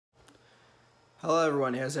Hello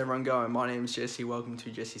everyone, how's everyone going? My name is Jesse, welcome to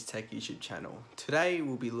Jesse's Tech YouTube channel. Today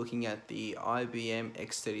we'll be looking at the IBM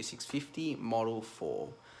X3650 Model 4.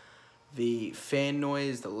 The fan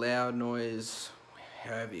noise, the loud noise,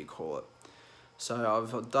 however you call it. So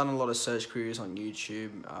I've done a lot of search queries on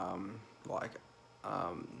YouTube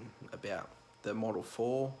about the Model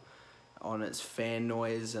 4 on its fan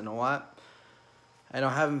noise and all that. And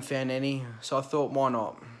I haven't found any, so I thought why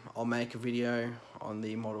not? I'll make a video on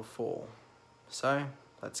the Model 4. So,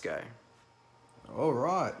 let's go.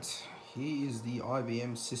 Alright, here is the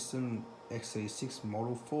IBM System X36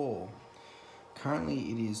 Model 4.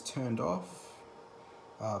 Currently it is turned off.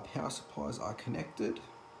 Power supplies are connected.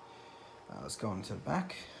 Let's go on to the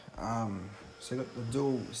back. So got the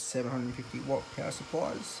dual 750 watt power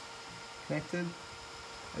supplies connected.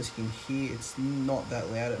 As you can hear, it's not that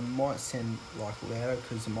loud. It might sound like louder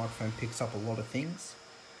because the microphone picks up a lot of things.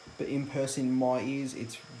 But in person, in my ears,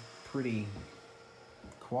 it's pretty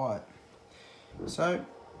quiet. So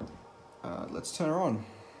let's turn her on.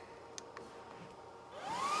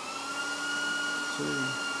 2, 3.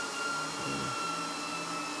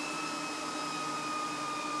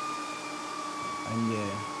 And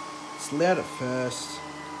yeah, it's loud at first,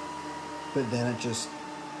 but then it just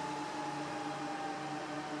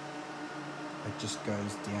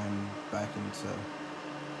goes down back into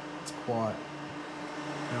it's quiet.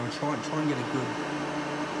 Now I'll try and get a good.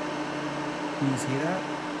 Can you hear that?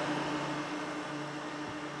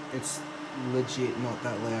 It's legit not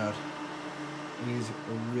that loud. It is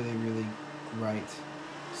a really great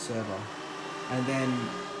server. And then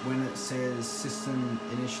when it says system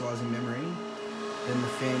initializing memory, then the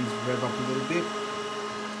fans rev up a little bit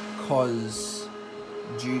because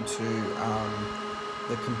due to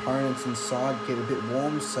the components inside get a bit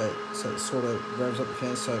warm, so it sort of revs up the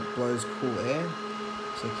fan, so it blows cool air,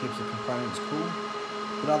 so it keeps the components cool.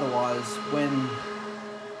 But otherwise, when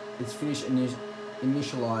it's finished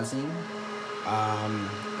initializing,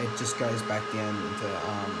 it just goes back down into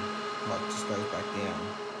just goes back down,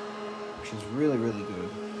 which is really good.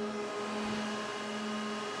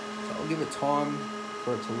 So I'll give it time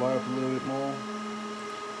for it to load up a little bit more.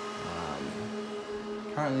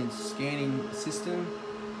 Currently it's scanning the system,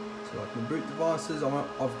 so like my boot devices,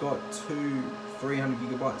 I've got two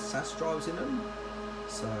 300GB SAS drives in them,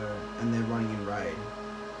 so and they're running in RAID.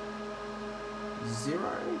 0 or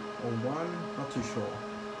 1, not too sure.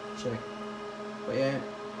 Check. But yeah,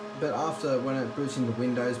 but after when it boots into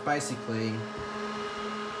Windows, basically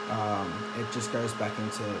it just goes back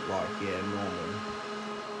into normal.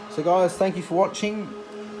 So guys, thank you for watching.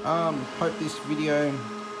 Hope this video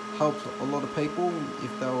helped a lot of people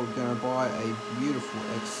if they were going to buy a beautiful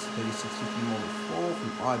X3650 Model 4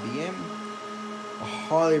 from IBM. I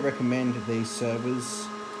highly recommend these servers.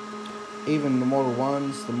 Even the Model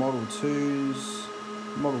 1s, the Model 2s,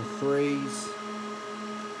 Model 3s,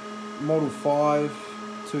 Model 5,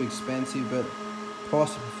 too expensive, but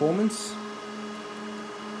price to performance.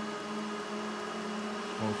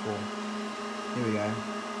 Model 4. Here we go.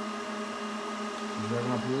 She's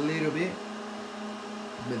revving up a little bit,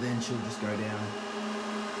 but then she'll just go down.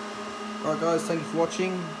 Alright guys, thank you for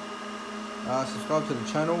watching. Subscribe to the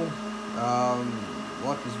channel,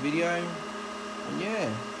 like this video, and yeah.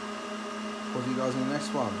 See you guys in the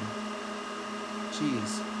next one.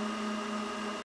 Cheers.